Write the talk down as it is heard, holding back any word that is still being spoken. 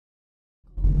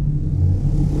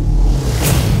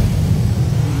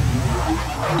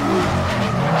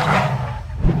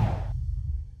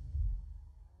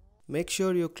Make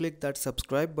sure you click that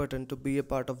subscribe button to be a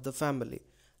part of the family.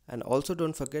 And also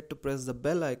don't forget to press the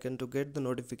bell icon to get the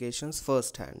notifications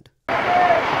firsthand.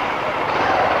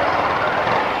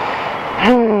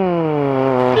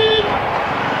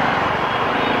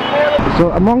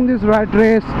 So among this rat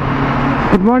race,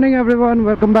 good morning everyone,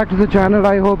 welcome back to the channel.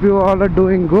 I hope you all are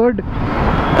doing good.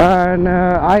 And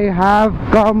I have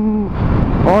come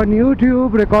on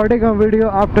YouTube recording a video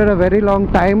after a very long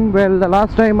time. Well, the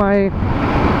last time I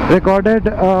recorded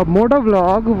a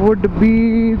motovlog would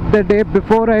be the day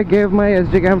before I gave my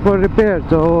SJCAM for repair.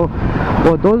 So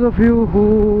for those of you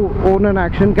who own an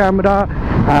action camera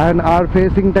and are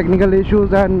facing technical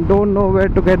issues and don't know where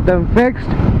to get them fixed,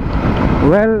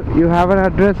 well, you have an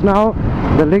address now.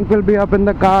 The link will be up in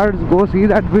the cards. Go see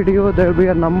that video. There will be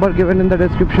a number given in the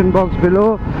description box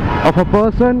below of a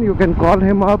person. You can call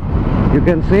him up, you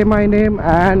can say my name,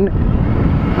 and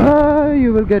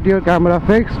you will get your camera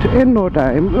fixed in no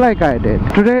time, like I did.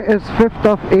 Today is 5th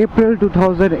of April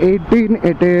 2018.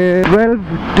 It is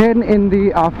 12:10 in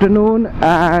the afternoon,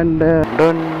 and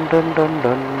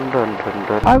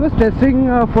I was testing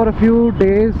for a few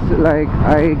days. Like,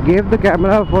 I gave the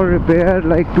camera for repair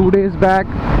like 2 days back.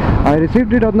 I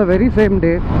received it on the very same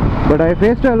day, but I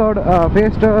faced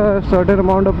a certain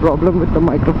amount of problem with the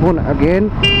microphone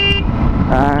again,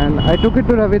 and I took it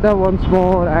to Ravida once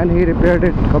more and he repaired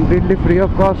it completely free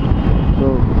of cost,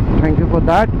 so thank you for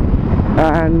that.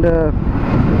 And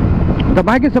the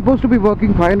mic is supposed to be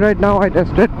working fine right now. I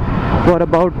tested for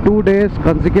about 2 days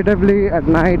consecutively, at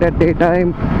night, at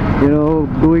daytime, you know,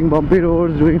 doing bumpy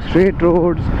roads, doing straight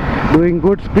roads, doing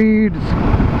good speeds.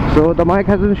 So the mic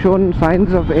hasn't shown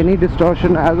signs of any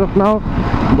distortion as of now,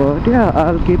 but yeah,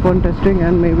 I'll keep on testing,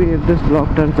 and maybe if this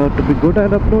vlog turns out to be good, I'll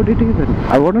upload it even.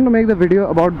 I wanted to make the video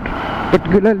about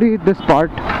particularly this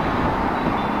part.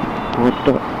 What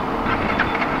the?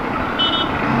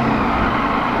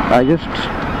 I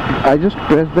just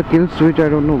pressed the kill switch, I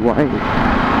don't know why.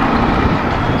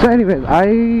 So anyways,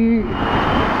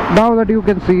 now that you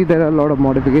can see there are a lot of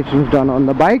modifications done on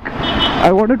the bike,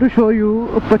 I wanted to show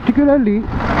you particularly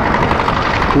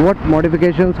what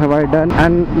modifications have I done,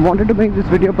 and wanted to make this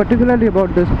video particularly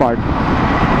about this part.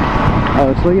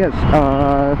 So yes,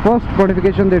 first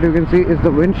modification that you can see is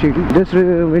the windshield. This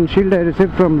windshield I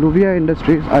received from Luvia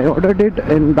Industries. I ordered it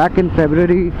back in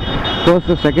February, first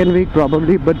or second week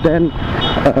probably, but then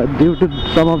due to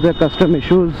some of the custom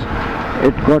issues,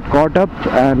 it got caught up,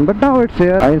 but now it's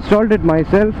here. I installed it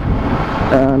myself.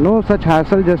 No such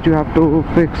hassle, just you have to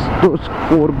fix those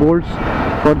 4 bolts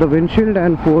for the windshield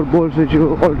and 4 bolts which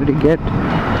you already get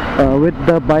with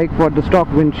the bike for the stock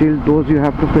windshield. Those you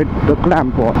have to fit the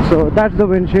clamp on. So that's the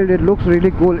windshield. It looks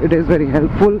really cool. It is very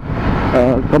helpful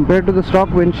compared to the stock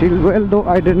windshield. Well, though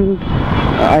I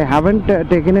haven't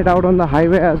taken it out on the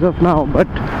highway as of now, but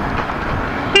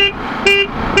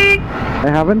I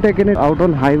haven't taken it out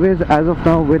on highways as of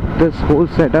now with this whole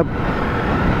setup.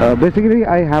 Basically,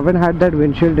 I haven't had that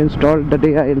windshield installed the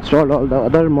day I installed all the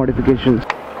other modifications.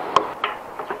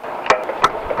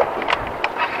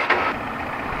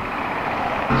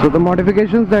 So the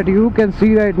modifications that you can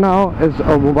see right now is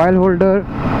a mobile holder,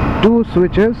 2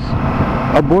 switches,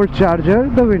 a bolt charger,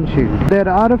 the windshield. There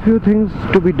are a few things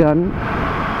to be done,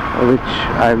 which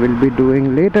I will be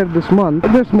doing later this month.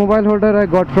 This mobile holder I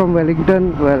got from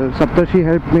Wellington. Well, Saptarshi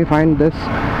helped me find this.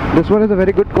 This one is a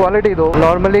very good quality though.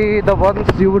 Normally the ones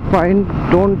you would find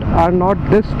are not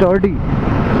this sturdy.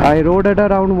 I rode at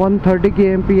around 130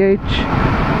 kmph.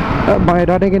 My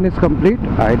running in is complete.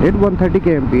 I did 130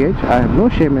 kmph. I have no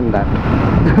shame in that.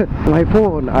 My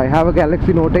phone, I have a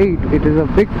Galaxy Note 8. It is a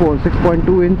big phone,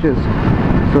 6.2 inches.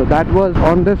 So that was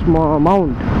on this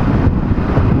mount.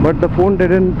 But the phone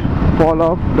didn't fall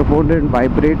off, the phone didn't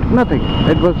vibrate, nothing.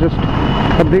 It was just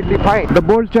completely fine. The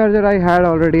bolt charger I had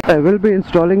already. I will be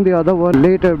installing the other one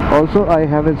later. Also, I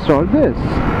have installed this.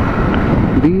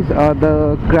 These are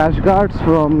the crash guards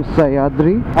from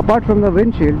Sahyadri. Apart from the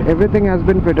windshield, everything has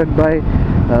been fitted by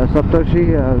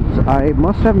Saptarshi. I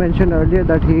must have mentioned earlier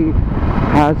that he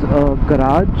has a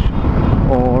garage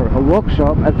or a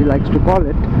workshop, as he likes to call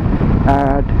it,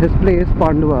 at his place,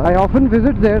 Pandua. I often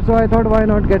visit there, so I thought why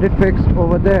not get it fixed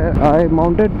over there. I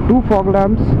mounted 2 fog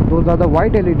lamps. Those are the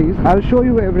white LEDs. I'll show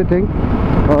you everything.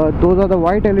 Those are the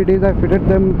white LEDs. I fitted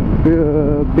them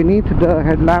beneath the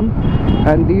headlamp,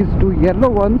 and these 2 yellow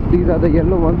ones, these are the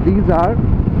yellow ones, these are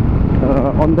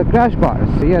on the crash bars.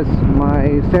 Yes,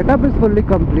 my setup is fully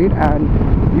complete, and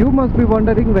you must be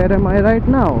wondering where am I right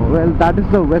now. Well, that is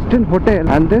the Westin Hotel,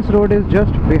 and this road is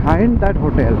just behind that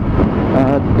hotel.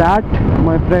 That,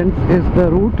 my friends, is the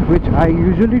route which I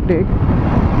usually take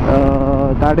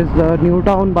that is the New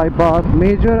Town bypass.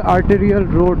 Major arterial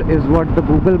road is what the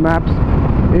Google Maps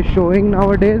is showing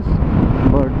nowadays,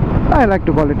 but I like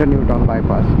to call it a New Town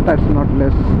bypass. That's not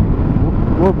less.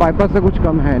 वो bypass से कुछ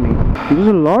कम है नहीं. There's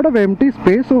a lot of empty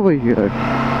space over here.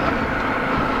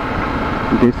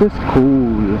 This is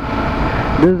cool.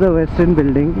 This is the Westin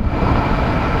building.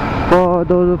 For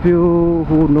those of you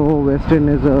who know, Westin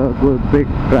is a good big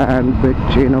brand, big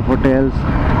chain of hotels.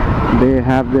 They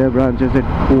have their branches at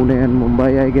Pune and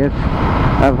Mumbai, I guess.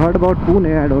 I've heard about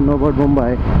Pune, I don't know about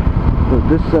Mumbai. So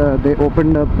this they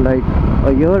opened up like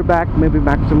a year back, maybe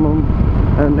maximum,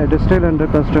 and it is still under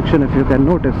construction if you can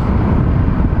notice.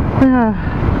 Yeah,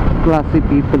 classy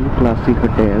people, classy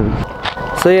hotels.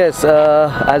 So yes,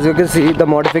 as you can see, the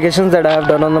modifications that I have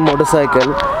done on the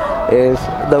motorcycle is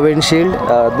the windshield.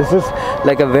 This is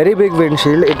like a very big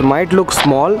windshield. It might look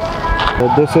small.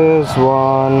 This is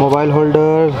one mobile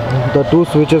holder, the two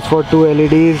switches for two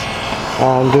LEDs,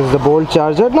 and this is the bolt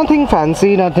charger. Nothing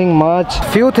fancy, nothing much.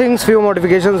 Few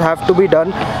modifications have to be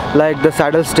done, like the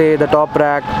saddle stay, the top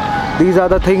rack. These are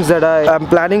the things that I am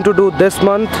planning to do this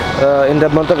month, in the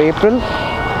month of April.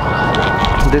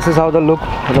 This is how the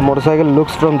motorcycle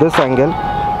looks from this angle.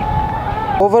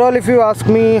 Overall, if you ask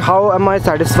me how am I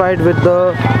satisfied with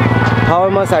the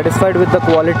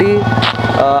quality,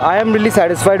 I am really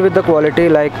satisfied with the quality.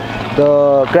 Like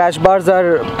the crash bars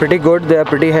are pretty good, they are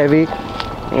pretty heavy.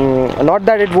 Not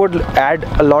that it would add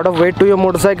a lot of weight to your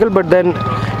motorcycle, but then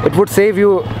it would save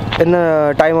you in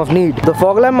a time of need. The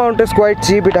fog lamp mount is quite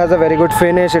cheap. It has a very good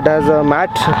finish. It has a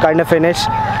matte kind of finish.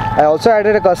 I also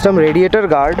added a custom radiator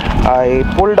guard. I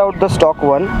pulled out the stock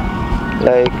one.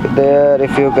 Like there,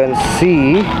 if you can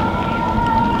see,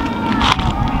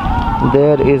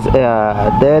 there is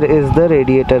the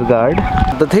radiator guard.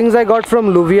 The things I got from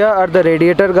Luvia are the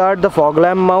radiator guard, the fog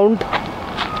lamp mount,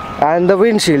 and the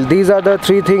windshield. These are the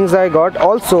three things I got.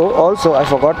 Also I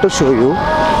forgot to show you,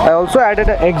 I also added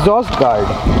an exhaust guard.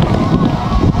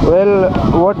 Well,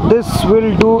 what this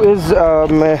will do is,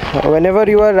 whenever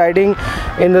you are riding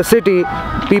in the city,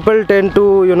 people tend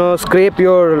to scrape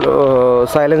your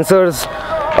silencers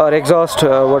or exhaust,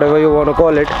 whatever you want to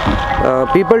call it.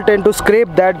 People tend to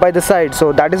scrape that by the side,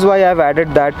 so that is why I have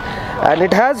added that, and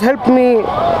it has helped me,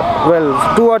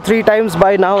 well, 2 or 3 times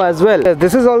by now as well.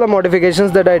 This is all the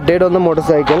modifications that I did on the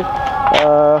motorcycle.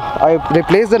 I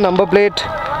replaced the number plate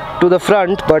to the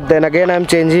front, but then again I'm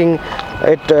changing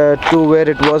it to where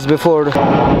it was before.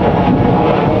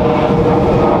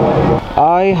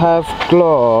 I have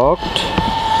clocked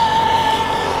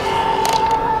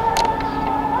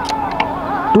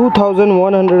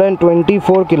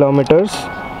 2,124 kilometers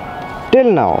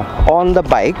till now on the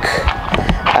bike,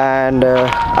 and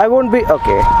I won't be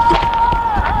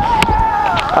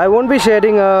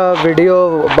sharing a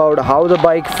video about how the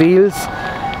bike feels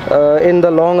in the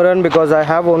long run, because I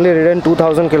have only ridden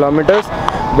 2,000 kilometers.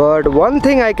 But one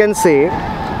thing I can say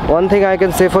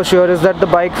for sure is that the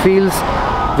bike feels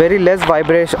very less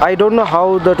vibration. I don't know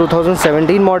how the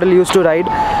 2017 model used to ride,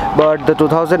 but the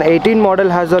 2018 model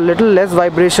has a little less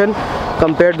vibration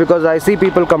compared, because I see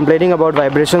people complaining about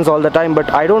vibrations all the time, but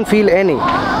I don't feel any.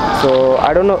 So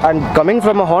I don't know, and coming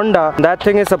from a Honda, that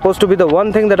thing is supposed to be the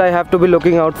one thing that I have to be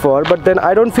looking out for, but then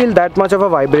I don't feel that much of a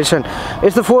vibration.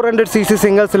 It's a 400cc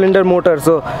single cylinder motor,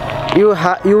 so you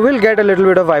will get a little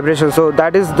bit of vibration. So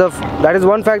that is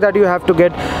one fact that you have to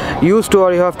get used to,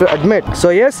 or you have to admit. So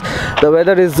yes, the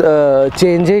weather is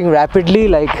changing rapidly.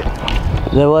 Like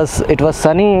it was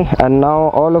sunny, and now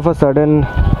all of a sudden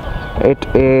it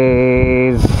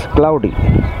is cloudy.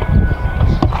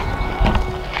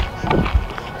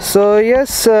 So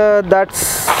yes,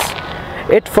 that's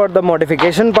it for the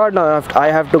modification part. Now I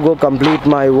have to go complete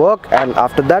my work, and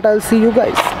after that I'll see you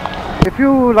guys. If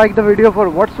you like the video for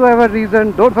whatsoever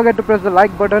reason, don't forget to press the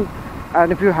like button,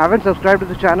 and if you haven't subscribed to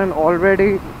the channel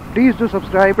already, please do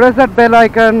subscribe. Press that bell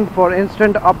icon for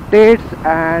instant updates,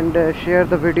 and share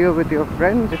the video with your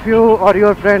friends. If you or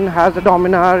your friend has a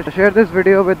Dominar, share this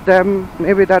video with them.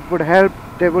 Maybe that would help.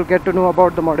 They will get to know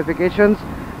about the modifications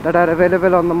that are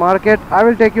available on the market. I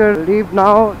will take your leave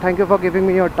now. Thank you for giving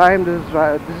me your time. This is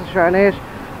Shainesh.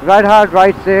 Ride hard,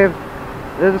 ride safe.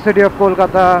 This is the city of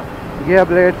Kolkata. Gear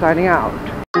Blade signing out.